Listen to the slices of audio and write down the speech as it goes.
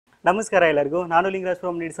ನಮಸ್ಕಾರ ಎಲ್ಲರಿಗೂ. ನಾನು ಲಿಂಗರಾಜ್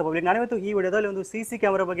ಫ್ರಮ್ ನೀಡ್ಸ್ ಪಬ್ಲಿಕ್. ನಾನಿವತ್ತು ಈ ವಿಡಿಯೋದಲ್ಲಿ ಒಂದು CC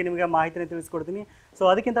ಕ್ಯಾಮೆರಾ ಬಗ್ಗೆ ನಿಮಗೆ ಮಾಹಿತಿನ ತಿಳಿಸ್ಕೊಡ್ತೀನಿ. ಸೊ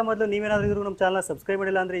ಅದಕ್ಕಿಂತ ಮೊದಲು ನೀವೇನಾದರೂ ನಮ್ಮ ಚಾನಲ್ ಸಬ್ಸ್ಕ್ರೈಬ್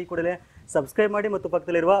ಮಾಡಿಲ್ಲ ಅಂದರೆ ಈ ಕೂಡಲೇ ಸಬ್ಸ್ಕ್ರೈಬ್ ಮಾಡಿ ಮತ್ತು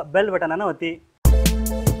ಪಕ್ಕದಲ್ಲಿರುವ ಬೆಲ್ ಬಟನ್ ಅನ್ನು ಒತ್ತಿ.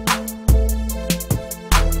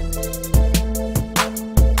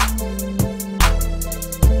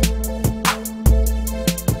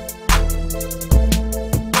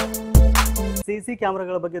 CC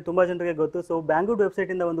ಕ್ಯಾಮ್ರಾಗಳ ಬಗ್ಗೆ ತುಂಬಾ ಜನರಿಗೆ ಗೊತ್ತು. ಸೊ ಬ್ಯಾಂಗ್ಳೂರ್ ವೆಬ್ಸೈಟ್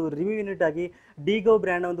ಇಂದ ಒಂದು ರಿವ್ಯೂ ಯೂನಿಟ್ ಆಗಿ Digoo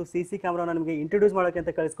ಬ್ರ್ಯಾಂಡ್ ಒಂದು CC ಕ್ಯಾಮ್ರಾನ ನಿಮಗೆ ಇಂಟ್ರೊಡ್ಯೂಸ್ ಮಾಡೋಕೆ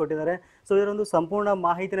ಅಂತ ಕಳಿಸ್ಕೊಟ್ಟಿದ್ದಾರೆ. ಸೊ ಇದರ ಒಂದು ಸಂಪೂರ್ಣ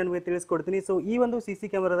ಮಾಹಿತಿ ನಿಮಗೆ ತಿಳಿಸ್ಕೊಡ್ತೀನಿ. ಸೊ ಈ ಒಂದು CC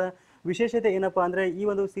ಕ್ಯಾಮ್ರಾದ ವಿಶೇಷತೆ ಏನಪ್ಪಾ ಅಂದ್ರೆ, ಈ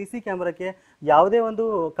ಒಂದು CC ಕ್ಯಾಮ್ರಾಕ್ಕೆ ಯಾವುದೇ ಒಂದು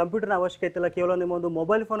ಕಂಪ್ಯೂಟರ್ನ ಅವಶ್ಯಕತೆ ಇಲ್ಲ, ಕೇವಲ ನಿಮ್ಮ ಒಂದು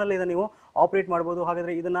ಮೊಬೈಲ್ ಫೋನಲ್ಲಿ ಇದನ್ನು ನೀವು ಆಪರೇಟ್ ಮಾಡ್ಬೋದು.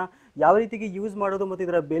 ಹಾಗಾದ್ರೆ ಇದನ್ನ ಯಾವ ರೀತಿಗೆ ಯೂಸ್ ಮಾಡೋದು ಮತ್ತು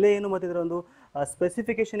ಇದರ ಬೆಲೆ ಏನು ಮತ್ತು ಇದರ ಒಂದು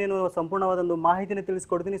ಸ್ಪೆಸಿಫಿಕೇಶನ್ ಏನು ಸಂಪೂರ್ಣವಾದ ಒಂದು ಮಾಹಿತಿನ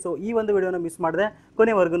ತಿಳಿಸ್ಕೊಡ್ತೀನಿ. ಸೊ ಈ ಒಂದು ವಿಡಿಯೋನ ಮಿಸ್ ಮಾಡದೆ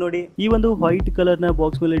ಕೊನೆವರೆಗೂ ನೋಡಿ. ಈ ಒಂದು ವೈಟ್ ಕಲರ್ನ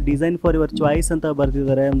ಬಾಕ್ಸ್ ಮೇಲೆ ಡಿಸೈನ್ ಫಾರ್ ಯುವರ್ ಚಾಯ್ಸ್ ಅಂತ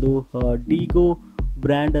ಬರೆದಿದ್ದಾರೆ. ಒಂದು Digoo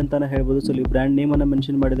ಬ್ರ್ಯಾಂಡ್ ಅಂತಾನೆ ಹೇಳ್ಬೋದು. ಸೊ ಇಲ್ಲಿ ಬ್ರ್ಯಾಂಡ್ ನೇಮ್ ಅನ್ನು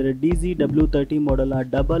ಮೆನ್ಷನ್ ಮಾಡಿದ್ದಾರೆ. DG-W30 ಮಾಡೆಲ್ನ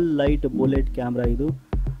double light bullet camera ಇದು.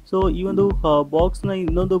 ಸೊ ಈ ಒಂದು ಬಾಕ್ಸ್ನ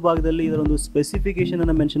ಇನ್ನೊಂದು ಭಾಗದಲ್ಲಿ ಇದರ ಒಂದು ಸ್ಪೆಸಿಫಿಕೇಶನ್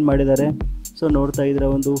ಅನ್ನು ಮೆನ್ಷನ್ ಮಾಡಿದ್ದಾರೆ. ಸೊ ನೋಡ್ತಾ ಇದ್ರೆ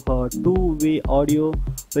ಒಂದು 2-ವೇ ಆಡಿಯೋ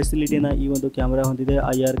ಫೆಸಿಲಿಟಿನ ಈ ಒಂದು ಕ್ಯಾಮ್ರಾ ಹೊಂದಿದೆ.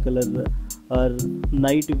 IR ಕಲರ್,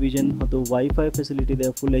 ನೈಟ್ ವಿಷನ್ ಮತ್ತು ವೈಫೈ ಫೆಸಿಲಿಟಿ ಇದೆ.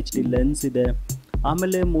 ಫುಲ್ HD ಲೆನ್ಸ್ ಇದೆ.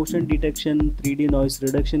 ಆಮೇಲೆ motion detection, 3D noise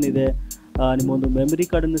reduction ಇದೆ. ನಿಮ್ಮ ಒಂದು ಮೆಮರಿ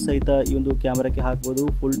ಕಾರ್ಡನ್ನು ಸಹಿತ ಈ ಒಂದು ಕ್ಯಾಮ್ರಾಕ್ಕೆ ಹಾಕ್ಬೋದು.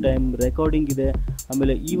 ಫುಲ್ ಟೈಮ್ ರೆಕಾರ್ಡಿಂಗ್ ಇದೆ.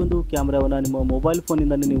 ಆಮೇಲೆ ಈ ಒಂದು ಕ್ಯಾಮ್ರಾವನ್ನು ನಿಮ್ಮ ಮೊಬೈಲ್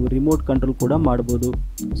ಫೋನಿಂದ ನೀವು ರಿಮೋಟ್ ಕಂಟ್ರೋಲ್ ಕೂಡ ಮಾಡ್ಬೋದು.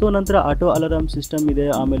 ಸೊ ನಂತರ ಆಟೋ ಅಲಾರಾಮ್ ಸಿಸ್ಟಮ್ ಇದೆ.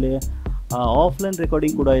 ಆಮೇಲೆ ಆಫ್ಲೈನ್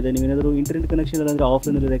ರೆಕಾರ್ಡಿಂಗ್ ಕೂಡ ಇದೆ. ನೀವೇನಾದರೂ ಇಂಟರ್ನೆಟ್ ಕನೆಕ್ಷನ್ ಇಲ್ಲ ಅಂದರೆ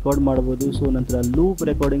ಆಫ್ಲೈನಲ್ಲಿ ರೆಕಾರ್ಡ್ ಮಾಡ್ಬೋದು. ಸೊ ನಂತರ ಲೂಪ್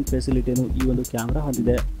ರೆಕಾರ್ಡಿಂಗ್ ಫೆಸಿಲಿಟಿಯನ್ನು ಈ ಒಂದು ಕ್ಯಾಮ್ರಾ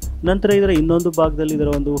ಹೊಂದಿದೆ. ನಂತರ ಇದರ ಇನ್ನೊಂದು ಭಾಗದಲ್ಲಿ ಇದರ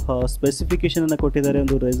ಒಂದು ಸ್ಪೆಸಿಫಿಕೇಶನ್ ಅನ್ನು ಕೊಟ್ಟಿದ್ದಾರೆ.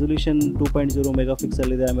 ಒಂದು ರೆಸೊಲ್ಯೂಷನ್ 2.0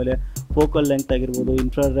 ಮೆಗಾಪಿಕ್ಸೆಲ್ ಇದೆ. ಆಮೇಲೆ ಫೋಕಲ್ ಲೆಂತ್ ಆಗಿರ್ಬೋದು,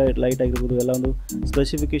 ಇನ್ಫ್ರಾರೆಡ್ ಲೈಟ್ ಆಗಿರ್ಬೋದು, ಎಲ್ಲ ಒಂದು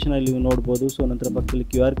ಸ್ಪೆಸಿಫಿಕೇಶನ್ ಅಲ್ಲಿ ನೀವು ನೋಡ್ಬೋದು. ಸೊ ನಂತರ ಪಕ್ಕದಲ್ಲಿ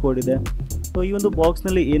QR ಕೋಡ್ ಇದೆ. ಸೊ ಈ ಒಂದು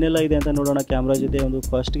ಬಾಕ್ಸ್ನಲ್ಲಿ ಏನೆಲ್ಲ ಇದೆ ಅಂತ ನೋಡೋಣ. ಕ್ಯಾಮ್ರಾ ಜೊತೆ ಒಂದು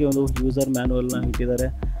ಫಸ್ಟ್ಗೆ ಒಂದು ಯೂಸರ್ ಮ್ಯಾನುವಲ್ನ ಇಟ್ಟಿದ್ದಾರೆ.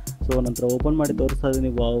 ಸೊ ನಂತರ ಓಪನ್ ಮಾಡಿ ತೋರಿಸ್ತಾ ಇದ್ದೀನಿ.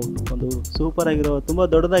 ವಾವ್, ಒಂದು ಸೂಪರ್ ಆಗಿರೋ, ತುಂಬ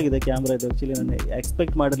ದೊಡ್ಡದಾಗಿದೆ ಕ್ಯಾಮ್ರಾ ಇದು. ಆ್ಯಕ್ಚುಲಿ ನಾನು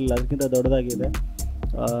ಎಕ್ಸ್ಪೆಕ್ಟ್ ಮಾಡಿರಲಿಲ್ಲ, ಅದಕ್ಕಿಂತ ದೊಡ್ಡದಾಗಿದೆ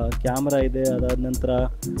ಕ್ಯಾಮ್ರಾ ಇದೆ. ಅದಾದ ನಂತರ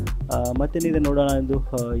ಮತ್ತೇನಿದೆ ನೋಡೋಣ ಎಂದು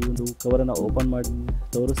ಈ ಒಂದು ಕವರನ್ನು ಓಪನ್ ಮಾಡಿ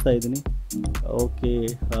ತೋರಿಸ್ತಾ ಇದ್ದೀನಿ. ಓಕೆ,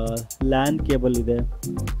 ಲ್ಯಾನ್ ಕೇಬಲ್ ಇದೆ.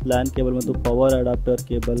 ಲ್ಯಾನ್ ಕೇಬಲ್ ಮತ್ತು ಪವರ್ ಅಡಾಪ್ಟರ್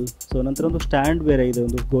ಕೇಬಲ್. ಸೊ ನಂತರ ಒಂದು ಸ್ಟ್ಯಾಂಡ್ ಬೇರೆ ಇದೆ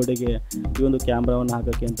ಒಂದು ಗೋಡೆಗೆ ಈ ಒಂದು ಕ್ಯಾಮ್ರಾವನ್ನು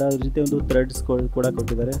ಹಾಕೋಕ್ಕೆ ಅಂತ. ಅದ್ರ ಜೊತೆ ಒಂದು ಥ್ರೆಡ್ಸ್ ಕೂಡ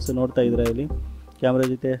ಕೊಟ್ಟಿದ್ದಾರೆ. ಸೊ ನೋಡ್ತಾ ಇದ್ರೆ ಇಲ್ಲಿ ಕ್ಯಾಮ್ರಾ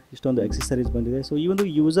ಜೊತೆ ಇಷ್ಟೊಂದು ಎಕ್ಸೆಸರೀಸ್ ಬಂದಿದೆ. ಸೊ ಈ ಒಂದು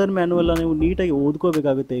ಯೂಸರ್ ಮ್ಯಾನುವಲ್ನ ನೀವು ನೀಟಾಗಿ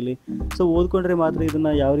ಓದ್ಕೋಬೇಕಾಗುತ್ತೆ ಇಲ್ಲಿ. ಸೊ ಓದ್ಕೊಂಡ್ರೆ ಮಾತ್ರ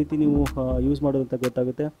ಇದನ್ನು ಯಾವ ರೀತಿ ನೀವು ಯೂಸ್ ಮಾಡೋದು ಅಂತ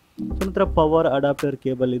ಗೊತ್ತಾಗುತ್ತೆ. ಸೊ ನಂತರ ಪವರ್ ಅಡಾಪ್ಟರ್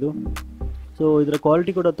ಕೇಬಲ್ ಇದು. ಸೊ ಇದರ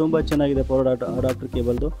ಕ್ವಾಲಿಟಿ ಕೂಡ ತುಂಬ ಚೆನ್ನಾಗಿದೆ. ಪವರ್ ಅಡಾಪ್ಟರ್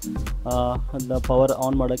ಕೇಬಲ್ದು ಅದನ್ನ ಪವರ್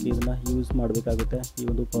ಆನ್ ಮಾಡೋಕ್ಕೆ ಇದನ್ನು ಯೂಸ್ ಮಾಡಬೇಕಾಗುತ್ತೆ, ಈ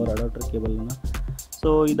ಒಂದು ಪವರ್ ಅಡಾಪ್ಟರ್ ಕೇಬಲನ್ನು. ಸೊ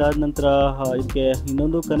ಇದಾದ ನಂತರ ಇದಕ್ಕೆ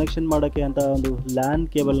ಇನ್ನೊಂದು ಕನೆಕ್ಷನ್ ಮಾಡೋಕ್ಕೆ ಅಂತ ಒಂದು ಲ್ಯಾನ್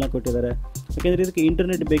ಕೇಬಲ್ನ ಕೊಟ್ಟಿದ್ದಾರೆ. ಯಾಕೆಂದರೆ ಇದಕ್ಕೆ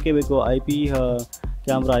ಇಂಟರ್ನೆಟ್ ಬೇಕೇ ಬೇಕು. IP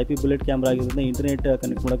camera, IP bullet camera ಆಗಿರೋದ್ರಿಂದ ಇಂಟರ್ನೆಟ್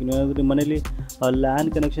ಕನೆಕ್ಟ್ ಮಾಡೋಕ್ಕೆ ನೀವು ಏನಾದರೂ ನಿಮ್ಮ ಮನೇಲಿ ಲ್ಯಾನ್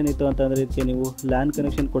ಕನೆಕ್ಷನ್ ಇತ್ತು ಅಂತಂದರೆ ಇದಕ್ಕೆ ನೀವು ಲ್ಯಾನ್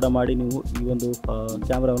ಕನೆಕ್ಷನ್ ಕೂಡ ಮಾಡಿ ನೀವು ಈ ಒಂದು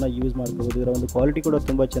ಕ್ಯಾಮ್ರಾವನ್ನು ಯೂಸ್ ಮಾಡ್ಕೋಬೋದು. ಇದರ ಒಂದು ಕ್ವಾಲಿಟಿ ಕೂಡ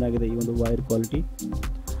ತುಂಬ ಚೆನ್ನಾಗಿದೆ, ಈ ಒಂದು ವೈರ್ ಕ್ವಾಲಿಟಿ.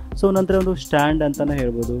 ಸೊ ನಂತರ ಒಂದು ಸ್ಟ್ಯಾಂಡ್ ಅಂತಲೇ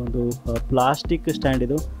ಹೇಳ್ಬೋದು. ಒಂದು ಪ್ಲಾಸ್ಟಿಕ್ ಸ್ಟ್ಯಾಂಡ್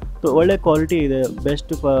ಇದು. ಸೊ ಒಳ್ಳೆ ಕ್ವಾಲಿಟಿ ಇದೆ,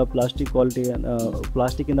 ಬೆಸ್ಟ್ ಪ್ಲಾಸ್ಟಿಕ್ ಕ್ವಾಲಿಟಿ,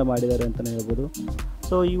 ಪ್ಲಾಸ್ಟಿಕ್ಕಿಂದ ಮಾಡಿದ್ದಾರೆ ಅಂತಲೇ ಹೇಳ್ಬೋದು.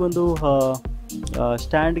 ಸೊ ಈ ಒಂದು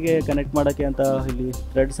ಸ್ಟ್ಯಾಂಡ್ಗೆ ಕನೆಕ್ಟ್ ಮಾಡೋಕ್ಕೆ ಅಂತ ಇಲ್ಲಿ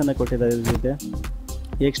ಥ್ರೆಡ್ಸನ್ನು ಕೊಟ್ಟಿದ್ದಾರೆ. ಇದ್ರ ಜೊತೆ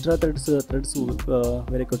ಎಕ್ಸ್ಟ್ರಾ ಥ್ರೆಡ್ಸ್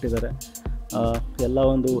ಬೇರೆ ಕೊಟ್ಟಿದ್ದಾರೆ. ಎಲ್ಲ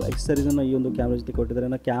ಒಂದು ಎಕ್ಸಸರೀಸನ್ನು ಈ ಒಂದು ಕ್ಯಾಮ್ರಾ ಜೊತೆ ಕೊಟ್ಟಿದ್ದಾರೆ.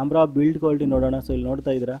 ನಾವು ಕ್ಯಾಮ್ರಾ ಬಿಲ್ಡ್ ಕ್ವಾಲಿಟಿ ನೋಡೋಣ. ಸೊ ಇಲ್ಲಿ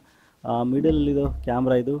ನೋಡ್ತಾ ಇದ್ದೀರಾ ಮಿಡಲಲ್ಲಿದು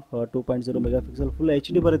ಕ್ಯಾಮ್ರಾ ಇದು 2.0 ಮೆಗಾಪಿಕ್ಸೆಲ್. ಫುಲ್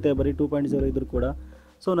HD ಬರುತ್ತೆ, ಬರೀ 2.0 ಇದ್ರೂ ಕೂಡ.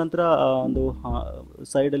 ಸೊ ನಂತರ ಒಂದು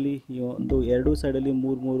ಸೈಡಲ್ಲಿ ಒಂದು ಎರಡೂ ಸೈಡಲ್ಲಿ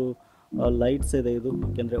ಮೂರು ಲೈಟ್ಸ್ ಇದೆ. ಇದು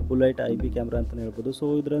ಯಾಕೆಂದರೆ ಬುಲೆಟ್ IP ಕ್ಯಾಮ್ರಾ ಅಂತಲೇ ಹೇಳ್ಬೋದು. ಸೊ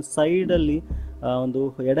ಇದರ ಸೈಡಲ್ಲಿ ಒಂದು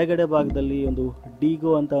ಎಡಗಡೆ ಭಾಗದಲ್ಲಿ ಒಂದು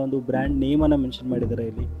Digoo ಅಂತ ಒಂದು ಬ್ರ್ಯಾಂಡ್ ನೇಮನ್ನು ಮೆನ್ಷನ್ ಮಾಡಿದ್ದಾರೆ.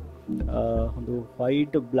 ಇಲ್ಲಿ ಒಂದು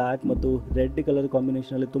ವೈಟ್, ಬ್ಲ್ಯಾಕ್ ಮತ್ತು ರೆಡ್ ಕಲರ್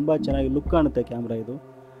ಕಾಂಬಿನೇಷನಲ್ಲಿ ತುಂಬ ಚೆನ್ನಾಗಿ ಲುಕ್ ಕಾಣುತ್ತೆ ಕ್ಯಾಮ್ರಾ ಇದು.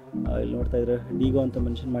 ಇಲ್ಲಿ ನೋಡ್ತಾ ಇದ್ರೆ Digoo ಅಂತ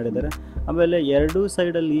ಮೆನ್ಷನ್ ಮಾಡಿದ್ದಾರೆ. ಆಮೇಲೆ ಎರಡೂ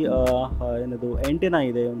ಸೈಡಲ್ಲಿ ಏನದು ಆಂಟೆನಾ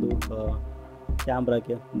ಇದೆ ಒಂದು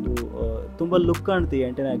ಕ್ಯಾಮ್ರಾಕ್ಕೆ. ಒಂದು ತುಂಬ ಲುಕ್ ಕಾಣುತ್ತೆ ಈ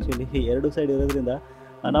ಆಂಟೆನಾ. ಆ್ಯಕ್ಚುಲಿ ಎರಡು ಸೈಡ್ ಇರೋದ್ರಿಂದ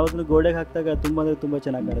ನಾವು ಅದನ್ನು ಗೋಡೆಗೆ ಹಾಕಿದಾಗ ತುಂಬ ಅಂದರೆ ತುಂಬ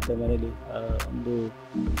ಚೆನ್ನಾಗಿ ಕಾಣುತ್ತೆ ಮನೇಲಿ. ಒಂದು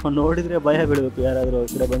ನೋಡಿದರೆ ಭಯ ಬೀಳಬೇಕು ಯಾರಾದರೂ ಈ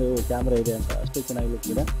ಕಡೆ ಬಂದು ಕ್ಯಾಮ್ರಾ ಇದೆ ಅಂತ, ಅಷ್ಟೇ ಚೆನ್ನಾಗಿ ಲುಕ್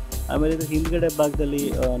ಇದೆ. ಆಮೇಲೆ ಇದು ಹಿಂದ್ಗಡೆ ಭಾಗದಲ್ಲಿ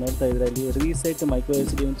ನೋಡ್ತಾ ಇದ್ರೆ ಇಲ್ಲಿ ರೀಸೆಟ್ ಮೈಕ್ರೋ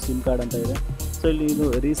SD ಒಂದು ಸಿಮ್ ಕಾರ್ಡ್ ಅಂತ ಇದೆ. ಸೊ ಇಲ್ಲಿ ಇದು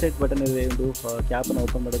ರೀಸೆಟ್ ಬಟನ್ ಇದೆ. ಒಂದು ಕ್ಯಾಪನ್ನು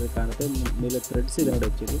ಓಪನ್ ಮಾಡಿದ್ರೆ ಕಾಣುತ್ತೆ. ಮೇಲೆ ಥ್ರೆಡ್ಸ್ ಇದೆ ನೋಡಿ,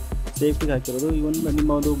 ಆ್ಯಕ್ಚುಲಿ ಸೇಫ್ಟಿಗೆ ಹಾಕಿರೋದು. ಇವೊಂದು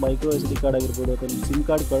ನಿಮ್ಮ ಒಂದು ಮೈಕ್ರೋ SD ಕಾರ್ಡ್ ಆಗಿರ್ಬೋದು ಅಥವಾ ನಿಮ್ಮ ಸಿಮ್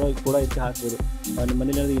ಕಾರ್ಡ್ ಕೂಡ ಇದಕ್ಕೆ ಹಾಕ್ಬೋದು. ನಿಮ್ಮ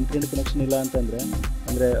ಮನೇಲಿ ಇಂಟರ್ನೆಟ್ ಕನೆಕ್ಷನ್ ಇಲ್ಲ ಅಂತಂದರೆ,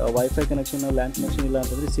 ಅಂದರೆ ವೈಫೈ ಕನೆಕ್ಷನ್, ಲ್ಯಾನ್ ಕನೆಕ್ಷನ್ ಇಲ್ಲ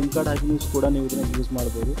ಅಂತಂದರೆ ಸಿಮ್ ಕಾರ್ಡ್ ಹಾಕಿ ಕೂಡ ನೀವು ಇದನ್ನು ಯೂಸ್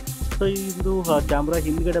ಮಾಡ್ಬೋದು. ಸೊ ಇದು ಕ್ಯಾಮ್ರಾ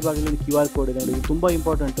ಹಿಂದ್ಗಡೆ ಭಾಗದಲ್ಲಿ QR ಕೋಡ್ ಇದೆ ನೋಡಿ. ಇದು ತುಂಬ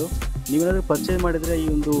ಇಂಪಾರ್ಟೆಂಟು. ನೀವೇನಾದರೂ ಪರ್ಚೇಸ್ ಮಾಡಿದರೆ ಈ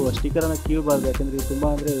ಒಂದು ಸ್ಟಿಕರನ್ನು ಕೀಳಬಾರ್ದು, ಯಾಕೆಂದರೆ ಇದು ತುಂಬ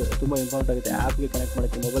ಅಂದರೆ ತುಂಬ ಇಂಪಾರ್ಟೆಂಟ್ ಆಗುತ್ತೆ. ಆ್ಯಪ್ಗೆ ಕನೆಕ್ಟ್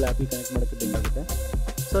ಮಾಡೋಕ್ಕೆ, ಮೊಬೈಲ್ ಆ್ಯಪಿಗೆ ಕನೆಕ್ಟ್ ಮಾಡೋಕ್ಕೆ ಬೇಕಾಗುತ್ತೆ.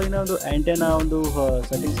 ಸೊ ಇನ್ನೊಂದು ಆ್ಯಂಟೆನಾ ಒಂದು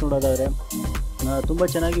ಸೆಟ್ಟಿಂಗ್ಸ್ ನೋಡೋದಾದರೆ ತುಂಬ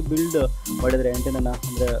ಚೆನ್ನಾಗಿ ಬಿಲ್ಡ್ ಮಾಡಿದರೆ ಆ್ಯಂಟೆನಾನ.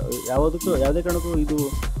 ಅಂದರೆ ಯಾವುದೇ ಕಾರಣಕ್ಕೂ ಇದು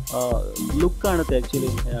ಲುಕ್ ಕಾಣುತ್ತೆ ಆ್ಯಕ್ಚುಲಿ,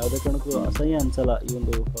 ಯಾವುದೇ ಕಾರಣಕ್ಕೂ ಅಸಹ್ಯ ಅನಿಸಲ್ಲ ಈ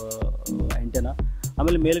ಒಂದು ಆ್ಯಂಟೆನಾ.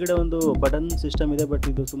 ಆಮೇಲೆ ಮೇಲ್ಗಡೆ ಒಂದು ಬಟನ್ ಸಿಸ್ಟಮ್ ಇದೆ, ಬಟ್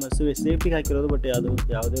ಇದು ತುಂಬ ಸೇಫ್ಟಿಗೆ ಹಾಕಿರೋದು, ಬಟ್ ಅದು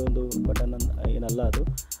ಯಾವುದೇ ಒಂದು ಬಟನ್ ಏನಲ್ಲ ಅದು.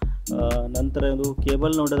 ನಂತರ ಒಂದು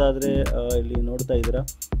ಕೇಬಲ್ ನೋಡೋದಾದರೆ ಇಲ್ಲಿ ನೋಡ್ತಾ ಇದ್ದೀರಾ,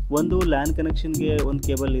 ಒಂದು ಲ್ಯಾನ್ ಕನೆಕ್ಷನ್ಗೆ ಒಂದು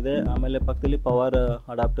ಕೇಬಲ್ ಇದೆ, ಆಮೇಲೆ ಪಕ್ಕದಲ್ಲಿ ಪವರ್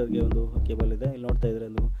ಅಡಾಪ್ಟರ್ಗೆ ಒಂದು ಕೇಬಲ್ ಇದೆ. ಇಲ್ಲಿ ನೋಡ್ತಾ ಇದ್ದೀರಾ,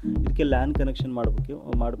 ಒಂದು ಇದಕ್ಕೆ ಲ್ಯಾನ್ ಕನೆಕ್ಷನ್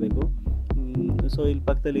ಮಾಡಬೇಕು. ಸೊ ಇಲ್ಲಿ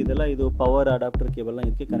ಪಕ್ಕದಲ್ಲಿ ಇದೆಲ್ಲ, ಇದು ಪವರ್ ಅಡಾಪ್ಟರ್ ಕೇಬಲ್ನ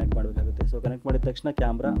ಇದಕ್ಕೆ ಕನೆಕ್ಟ್ ಮಾಡಬೇಕಾಗುತ್ತೆ. ಸೊ ಕನೆಕ್ಟ್ ಮಾಡಿದ ತಕ್ಷಣ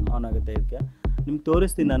ಕ್ಯಾಮ್ರಾ ಆನ್ ಆಗುತ್ತೆ. ಇದಕ್ಕೆ ನಿಮ್ಗೆ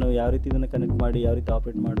ತೋರಿಸ್ತೀನಿ ನಾನು ಯಾವ ರೀತಿ ಇದನ್ನು ಕನೆಕ್ಟ್ ಮಾಡಿ ಯಾವ ರೀತಿ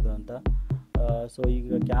ಆಪ್ರೇಟ್ ಮಾಡೋದು ಅಂತ. ಸೊ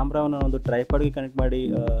ಈಗ ಕ್ಯಾಮ್ರಾವನ್ನು ಒಂದು ಟ್ರೈಪಾಡ್ಗೆ ಕನೆಕ್ಟ್ ಮಾಡಿ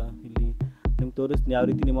ಇಲ್ಲಿ ನಿಮ್ಗೆ ತೋರಿಸ್ತೀನಿ ಯಾವ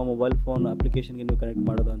ರೀತಿ ನಿಮ್ಮ ಮೊಬೈಲ್ ಫೋನ್ ಅಪ್ಲಿಕೇಶನ್ಗೆ ನೀವು ಕನೆಕ್ಟ್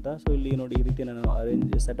ಮಾಡೋದು ಅಂತ. ಸೊ ಇಲ್ಲಿ ನೋಡಿ, ಈ ರೀತಿ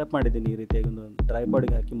ನಾನು ಸೆಟಪ್ ಮಾಡಿದ್ದೀನಿ, ಈ ರೀತಿಯಾಗಿ ಒಂದು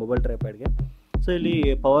ಟ್ರೈಪಾಡ್ಗೆ ಹಾಕಿ, ಮೊಬೈಲ್ ಟ್ರೈಪಾಡ್ಗೆ. ಸೊ ಇಲ್ಲಿ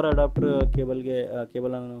ಪವರ್ ಅಡಾಪ್ಟರ್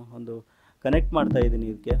ಕೇಬಲನ್ನು ಒಂದು ಕನೆಕ್ಟ್ ಮಾಡ್ತಾ ಇದ್ದೀನಿ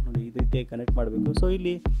ಇದಕ್ಕೆ. ನೋಡಿ, ಈ ರೀತಿಯಾಗಿ ಕನೆಕ್ಟ್ ಮಾಡಬೇಕು. ಸೊ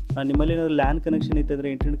ಇಲ್ಲಿ ನಿಮ್ಮಲ್ಲಿ ಏನಾದರೂ ಲ್ಯಾನ್ ಕನೆಕ್ಷನ್ ಇತ್ತಂದರೆ,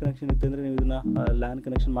 ಇಂಟರ್ನೆಟ್ ಕನೆಕ್ಷನ್ ಇತ್ತಂದರೆ ನೀವು ಇದನ್ನು ಲ್ಯಾನ್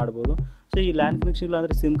ಕನೆಕ್ಷನ್ ಮಾಡ್ಬೋದು. ಸೊ ಈ ಲ್ಯಾನ್ ಕನೆಕ್ಷನ್ ಇಲ್ಲ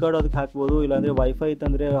ಅಂದರೆ ಸಿಮ್ ಕಾರ್ಡ್ ಅದಕ್ಕೆ ಹಾಕ್ಬೋದು, ಇಲ್ಲಾಂದರೆ ವೈಫೈ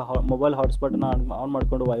ಇತ್ತಂದರೆ ಮೊಬೈಲ್ ಹಾಟ್ಸ್ಪಾಟನ್ನು ಆನ್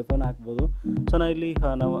ಮಾಡಿಕೊಂಡು ವೈಫೈನ ಹಾಕ್ಬೋದು. ಸೊ ನಾನು ಇಲ್ಲಿ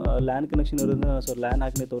ನಾವು ಲ್ಯಾನ್ ಕನೆಕ್ಷನ್ ಇರೋದ್ರಿಂದ ಸೊ ಲ್ಯಾನ್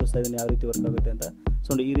ಹಾಕಿ ತೋರಿಸ್ತಾ ಇದ್ದೀನಿ ಯಾವ ರೀತಿ ವರ್ಕ್ ಆಗುತ್ತೆ ಅಂತ.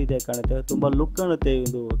 ಸೊ ಈ ರೀತಿಯಾಗಿ ಕಾಣುತ್ತೆ, ತುಂಬ ಲುಕ್ ಕಾಣುತ್ತೆ ಈ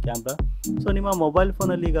ಒಂದು ಕ್ಯಾಮ್ರಾ. ಸೊ ನಿಮ್ಮ ಮೊಬೈಲ್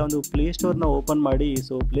ಫೋನಲ್ಲಿ ಈಗ ಒಂದು ಪ್ಲೇಸ್ಟೋರ್ನ ಓಪನ್ ಮಾಡಿ,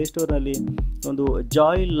 ಸೊ ಪ್ಲೇಸ್ಟೋರ್ನಲ್ಲಿ ಒಂದು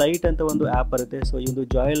ಜಾಯ್ ಲೈಟ್ ಅಂತ ಒಂದು ಆ್ಯಪ್ ಬರುತ್ತೆ. ಸೊ ಈ ಒಂದು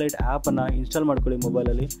ಜಾಯ್ ಲೈಟ್ ಆ್ಯಪನ್ನು ಇನ್ಸ್ಟಾಲ್ ಮಾಡ್ಕೊಳ್ಳಿ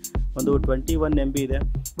ಮೊಬೈಲಲ್ಲಿ. ಒಂದು 21 MB ಇದೆ,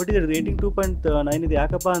 ಬಟ್ ಇದು ರೇಟಿಂಗ್ 2.9 ಇದೆ.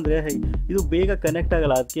 ಯಾಕಪ್ಪ ಅಂದರೆ ಇದು ಬೇಗ ಕನೆಕ್ಟ್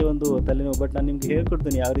ಆಗಲ್ಲ, ಅದಕ್ಕೆ ಒಂದು ತಲೆನೋವು. ಬಟ್ ನಾನು ನಿಮ್ಗೆ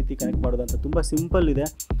ಹೇಳ್ಕೊಡ್ತೀನಿ ಯಾವ ರೀತಿ ಕನೆಕ್ಟ್ ಮಾಡೋದು ಅಂತ. ತುಂಬ ಸಿಂಪಲ್ ಇದೆ.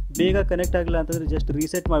 ಬೇಗ ಕನೆಕ್ಟ್ ಆಗಿಲ್ಲ ಅಂತಂದರೆ ಜಸ್ಟ್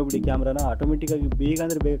ರೀಸೆಟ್ ಮಾಡಿಬಿಡಿ ಕ್ಯಾಮ್ರಾನ, ಆಟೋಮೆಟಿಕ್ಕಾಗಿ ಬೇಗ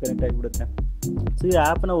ಅಂದರೆ ಬೇಗ ಕನೆಕ್ಟ್ ಆಗಿಬಿಡುತ್ತೆ. ಸೊ ಈ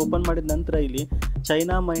ಆ್ಯಪನ್ನ ಓಪನ್ ಮಾಡಿದ ನಂತರ ಇಲ್ಲಿ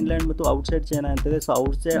ಚೈನಾ, ಮೈನ್ಲ್ಯಾಂಡ್ ಮತ್ತು ಔಟ್ಸೈಡ್ ಚೈನಾ ಅಂತಿದೆ. ಸೊ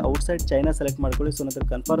ಔಟ್ಸೈಡ್ ಚೈನಾ ಸೆಲೆಕ್ಟ್ ಮಾಡ್ಕೊಳ್ಳಿ. ಸೊ ನಂತರ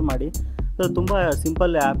ಕನ್ಫರ್ಮ್ ಮಾಡಿ. ಸೊ ತುಂಬ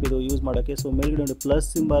ಸಿಂಪಲ್ ಆ್ಯಪ್ ಇದು ಯೂಸ್ ಮಾಡೋಕ್ಕೆ. ಸೊ ಮೇಲ್ಗಡೆ ಒಂದು ಪ್ಲಸ್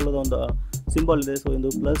ಒಂದು ಸಿಂಬಲ್ ಇದೆ. ಸೊ ಒಂದು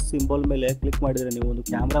ಪ್ಲಸ್ ಸಿಂಬಲ್ ಮೇಲೆ ಕ್ಲಿಕ್ ಮಾಡಿದರೆ ನೀವು ಒಂದು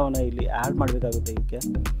ಕ್ಯಾಮ್ರಾವನ್ನು ಇಲ್ಲಿ ಆ್ಯಡ್ ಮಾಡಬೇಕಾಗುತ್ತೆ ಇದಕ್ಕೆ.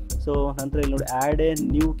 ಸೊ ನಂತರ ಇಲ್ಲಿ ನೋಡಿ, ಆ್ಯಡ್ ಎ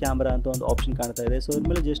ನ್ಯೂ ಕ್ಯಾಮ್ರಾ ಅಂತ ಒಂದು ಆಪ್ಷನ್ ಕಾಣ್ತಾ ಇದೆ. ಸೊ ಅದ್ರ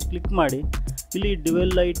ಮೇಲೆ ಜಸ್ಟ್ ಕ್ಲಿಕ್ ಮಾಡಿ. ಇಲ್ಲಿ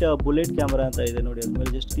ಡ್ಯುವೆಲ್ ಲೈಟ್ ಬುಲೆಟ್ ಕ್ಯಾಮ್ರಾ ಅಂತ ಇದೆ ನೋಡಿ, ಅದ್ರ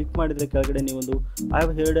ಮೇಲೆ ಜಸ್ಟ್ ಕ್ಲಿಕ್ ಮಾಡಿದರೆ ಕೆಳಗಡೆ ನೀವೊಂದು ಐ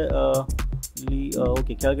ಹ್ಯಾವ್ ಹರ್ಡ್ ಇಲ್ಲಿ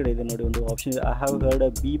ಓಕೆ ಕೆಳಗಡೆ ಇದೆ ನೋಡಿ ಒಂದು ಆಪ್ಷನ್ ಇದೆ, I have heard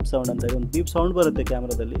beep sound ಅಂತ ಇದೆ. ಒಂದು ಬೀಪ್ ಸೌಂಡ್ ಬರುತ್ತೆ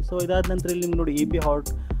ಕ್ಯಾಮ್ರಾದಲ್ಲಿ. ಸೊ ಇದಾದ ನಂತರ ಇಲ್ಲಿ ನಿಮ್ಗೆ ನೋಡಿ AP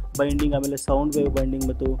ಹಾಟ್ ಬೈಂಡಿಂಗ್, ಆಮೇಲೆ ಸೌಂಡ್ ವೇವ್ ಬೈಂಡಿಂಗ್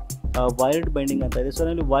ಮತ್ತು ವೈರ್ಡ್ ಬೈಂಡಿಂಗ್ ಅಂತ ಇದೆ. ಸೊ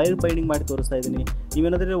ನಾನು ಇಲ್ಲಿ ವೈರ್ ಬೈಂಡಿಂಗ್ ಮಾಡಿ ತೋರಿಸ್ತಾ ಇದ್ದೀನಿ.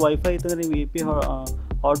 ನೀವೇನಾದರೆ ವೈಫೈ ಇತ್ತಂದರೆ ನೀವು AP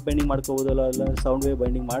ಹಾಟ್ ಬೈಂಡಿಂಗ್ ಮಾಡ್ಕೋಬೋದು, ಇಲ್ಲ ಸೌಂಡ್ ವೇವ್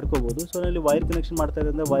ಬೈಂಡಿಂಗ್ ಮಾಡ್ಕೋಬೋದು. ಸೊ ನಾನು ಇಲ್ಲಿ ವೈರ್ ಕನೆಕ್ಷನ್ ಮಾಡ್ತಾ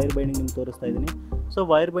ಇರೋದ್ರಿಂದ ವೈರ್ ಬೈಂಡಿಂಗ್ ನಿಮ್ಗೆ ತೋರಿಸ್ತಾ ಇದ್ದೀನಿ. ಸೊ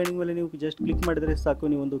ವೈರ್ ಬೈಂಡಿಂಗ್ ಮೇಲೆ ನೀವು ಜಸ್ಟ್ ಕ್ಲಿಕ್ ಮಾಡಿದರೆ ಸಾಕು,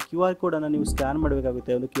 ನೀವು ಒಂದು QR ಕೋಡನ್ನು ನೀವು ಸ್ಕ್ಯಾನ್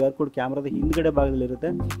ಮಾಡಬೇಕಾಗುತ್ತೆ. ಒಂದು QR ಕೋಡ್ ಕ್ಯಾಮ್ರಾದ ಹಿಂದ್ಗಡೆ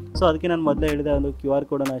ಭಾಗದಲ್ಲಿರುತ್ತೆ. ಸೊ ಅದಕ್ಕೆ ನಾನು ಮೊದಲೇ ಹೇಳಿದೆ, ಒಂದು QR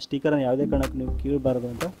ಕೋಡನ್ನು ಸ್ಟಿಕರನ್ನು ಯಾವುದೇ ಕಾರಣಕ್ಕೆ ನೀವು ಕೀಳಬಾರ್ದು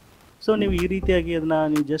ಅಂತ. ಸೊ ನೀವು ಈ ರೀತಿಯಾಗಿ ಅದನ್ನು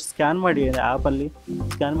ನೀವು ಜಸ್ಟ್ ಸ್ಕ್ಯಾನ್ ಮಾಡಿ ಆ್ಯಪಲ್ಲಿ.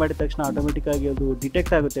 ಸ್ಕ್ಯಾನ್ ಮಾಡಿದ ತಕ್ಷಣ ಆಟೋಮೆಟಿಕ್ಕಾಗಿ ಅದು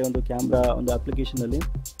ಡಿಟೆಕ್ಟ್ ಆಗುತ್ತೆ ಒಂದು ಕ್ಯಾಮ್ರಾ ಒಂದು ಅಪ್ಲಿಕೇಶನಲ್ಲಿ.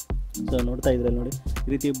 ಸೊ ನೋಡ್ತಾ ಇದ್ರೆ ನೋಡಿ, ಈ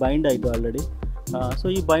ರೀತಿ ಬೈಂಡ್ ಆಯಿತು ಆಲ್ರೆಡಿ. ಸೊ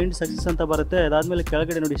ಈ ಬೈಂಡ್ ಸಕ್ಸಸ್ ಅಂತ ಬರುತ್ತೆ. ಅದಾದಮೇಲೆ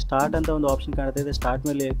ಕೆಳಗಡೆ ನೋಡಿ ಸ್ಟಾರ್ಟ್ ಅಂತ ಒಂದು ಆಪ್ಷನ್ ಕಾಣ್ತಾ ಇದೆ, ಸ್ಟಾರ್ಟ್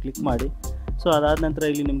ಮೇಲೆ ಕ್ಲಿಕ್ ಮಾಡಿ. ಸೊ ಅದಾದ ನಂತರ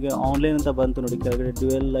ಇಲ್ಲಿ ನಿಮಗೆ ಆನ್ಲೈನ್ ಅಂತ ಬಂತು ನೋಡಿ, ಕೆಳಗಡೆ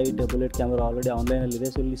dual light bullet camera already ಆನ್ಲೈನಲ್ಲಿದೆ.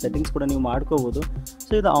 So ಇಲ್ಲಿ ಸೆಟ್ಟಿಂಗ್ಸ್ ಕೂಡ ನೀವು ಮಾಡ್ಕೋಬೋದು.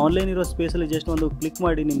 ಸೊ ಇದು ಆನ್ಲೈನ್ ಇರೋ ಸ್ಪೇಸಲ್ಲಿ ಜಸ್ಟ್ ಒಂದು ಕ್ಲಿಕ್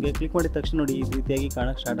ಮಾಡಿ. ನಿಮಗೆ ಕ್ಲಿಕ್ ಮಾಡಿದ ತಕ್ಷಣ ನೋಡಿ ಈ ರೀತಿಯಾಗಿ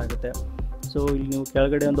ಕಾಣೋಕ್ಕೆ ಸ್ಟಾರ್ಟ್ ಆಗುತ್ತೆ. ಸೊ ಇಲ್ಲಿ ನೀವು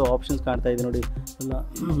ಕೆಳಗಡೆ ಒಂದು ಆಪ್ಷನ್ಸ್ ಕಾಣ್ತಾ ಇದೆ ನೋಡಿ, ಎಲ್ಲ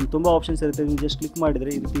ತುಂಬ ಆಪ್ಷನ್ಸ್ ಇರುತ್ತೆ. ನೀವು ಜಸ್ಟ್ ಕ್ಲಿಕ್ ಮಾಡಿದರೆ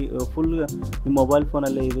ಈ ರೀತಿ ಫುಲ್ ನಿಮ್ಮ ಮೊಬೈಲ್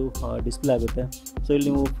ಫೋನಲ್ಲೇ ಇದು ಡಿಸ್ಪ್ಲೇ ಆಗುತ್ತೆ. ಸೊ ಇಲ್ಲಿ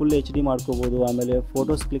ನೀವು ಫುಲ್ HD ಮಾಡ್ಕೋಬೋದು, ಆಮೇಲೆ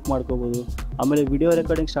ಫೋಟೋಸ್ ಕ್ಲಿಕ್ ಮಾಡ್ಕೋಬೋದು, ಆಮೇಲೆ ವಿಡಿಯೋ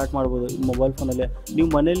ರೆಕಾರ್ಡಿಂಗ್ ಸ್ಟಾರ್ಟ್ ಮಾಡ್ಬೋದು ಈ ಮೊಬೈಲ್ ಫೋನಲ್ಲೇ. ನೀವು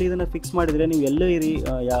ಮನೇಲಿ ಇದನ್ನು ಫಿಕ್ಸ್ ಮಾಡಿದರೆ ನೀವು ಎಲ್ಲೇ ಇರಿ,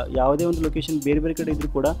 ಯಾವುದೇ ಒಂದು ಲೊಕೇಶನ್ ಬೇರೆ ಬೇರೆ ಕಡೆ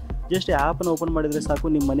ಇದ್ದರೂ ಕೂಡ ಜಸ್ಟ್ ಆ್ಯಪನ್ನು ಓಪನ್ ಮಾಡಿದರೆ ಸಾಕು,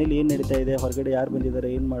 ನಿಮ್ಮ ಮನೇಲಿ ಏನು ನಡೀತಾ ಇದೆ, ಹೊರಗಡೆ ಯಾರು ಬಂದಿದ್ದಾರೆ,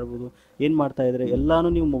 ಏನು ಮಾಡ್ತಾ ಇದ್ದಾರೆ ಎಲ್ಲನೂ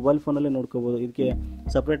ನೀವು ಮೊಬೈಲ್ ಫೋನಲ್ಲೇ ನೋಡ್ಕೋಬೋದು. ಇದಕ್ಕೆ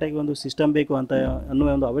ಸಪ್ರೇಟಾಗಿ ಒಂದು ಸಿಸ್ಟಮ್ ಬೇಕು ಅಂತ ಅನ್ನೋ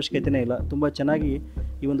ಒಂದು ಅವಶ್ಯಕತೆಯೇ ಇಲ್ಲ. ತುಂಬ ಚೆನ್ನಾಗಿ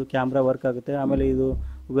ಈ ಒಂದು ಕ್ಯಾಮ್ರಾ ವರ್ಕ್ ಆಗುತ್ತೆ. ಆಮೇಲೆ ಇದು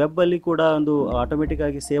ವೆಬ್ಬಲ್ಲಿ ಕೂಡ ಒಂದು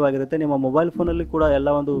ಆಟೋಮೆಟಿಕ್ಕಾಗಿ ಸೇವ್ ಆಗಿರುತ್ತೆ. ನಿಮ್ಮ ಮೊಬೈಲ್ ಫೋನಲ್ಲಿ ಕೂಡ ಎಲ್ಲ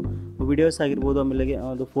ಒಂದು ವಿಡಿಯೋಸ್ ಆಗಿರ್ಬೋದು, ಆಮೇಲೆ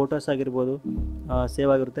ಒಂದು ಫೋಟೋಸ್ ಆಗಿರ್ಬೋದು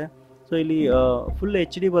ಸೇವ್ ಆಗಿರುತ್ತೆ. ಸೊ ಇಲ್ಲಿ ಫುಲ್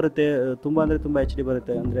HD ಬರುತ್ತೆ, ತುಂಬ ಅಂದರೆ ತುಂಬ HD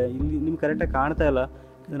ಬರುತ್ತೆ. ಅಂದರೆ ಇಲ್ಲಿ ನಿಮ್ಗೆ ಕರೆಕ್ಟಾಗಿ ಕಾಣ್ತಾ ಇಲ್ಲ,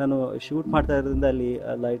 ನಾನು ಶೂಟ್ ಮಾಡ್ತಾ ಇರೋದ್ರಿಂದ ಅಲ್ಲಿ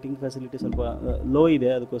ಲೈಟಿಂಗ್ ಫೆಸಿಲಿಟಿ ಸ್ವಲ್ಪ ಲೋ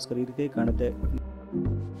ಇದೆ, ಅದಕ್ಕೋಸ್ಕರ ಈ ರೀತಿ ಕಾಣುತ್ತೆ.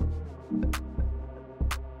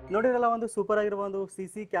 ನೋಡಿರಲ್ಲ, ಒಂದು ಸೂಪರ್ ಆಗಿರುವ ಒಂದು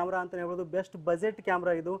CC ಕ್ಯಾಮ್ರಾ ಅಂತ ಹೇಳ್ಬೋದು. ಬೆಸ್ಟ್ ಬಜೆಟ್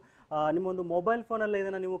ಕ್ಯಾಮ್ರಾ ಇದು. ನಿಮ್ಮ ಒಂದು ಮೊಬೈಲ್ ಫೋನಲ್ಲೇ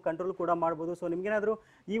ಇದನ್ನು ನೀವು ಕಂಟ್ರೋಲ್ ಕೂಡ ಮಾಡ್ಬೋದು. ಸೊ ನಿಮಗೇನಾದರೂ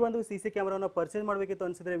ಈ ಒಂದು CC ಕ್ಯಾಮ್ರಾವನ್ನು ಪರ್ಚೇಸ್ ಮಾಡಬೇಕಿತ್ತು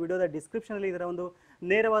ಅನಿಸಿದ್ರೆ ವಿಡಿಯೋದ ಡಿಸ್ಕ್ರಿಪ್ಷನಲ್ಲಿ ಇದರ ಒಂದು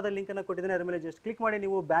ನೇರವಾದ ಲಿಂಕನ್ನು ಕೊಟ್ಟಿದ್ದೇನೆ, ಅದರ ಮೇಲೆ ಜಸ್ಟ್ ಕ್ಲಿಕ್ ಮಾಡಿ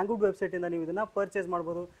ನೀವು ಬ್ಯಾಂಗ್ವುಡ್ ವೆಬ್ಸೈಟಿಂದ ನೀವು ಇದನ್ನು ಪರ್ಚೇಸ್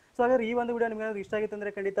ಮಾಡ್ಬೋದು. ಸೊ ಹಾಗಾದ್ರೆ ಈ ಒಂದು ವಿಡಿಯೋ ನಿಮಗೇನಾದರೂ ಇಷ್ಟ ಆಗಿತ್ತು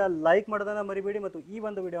ಅಂದರೆ ಖಂಡಿತ ಲೈಕ್ ಮಾಡೋದನ್ನು ಮರಿಬೇಡಿ, ಮತ್ತು ಈ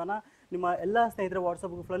ಒಂದು ವಿಡಿಯೋನ ನಿಮ್ಮ ಎಲ್ಲ ಸ್ನೇಹಿತರ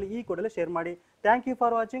ವಾಟ್ಸಪ್ ಗ್ರೂಪ್ನಲ್ಲಿ ಈ ಕೂಡಲೇ ಶೇರ್ ಮಾಡಿ. Thank you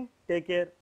for watching. Take care.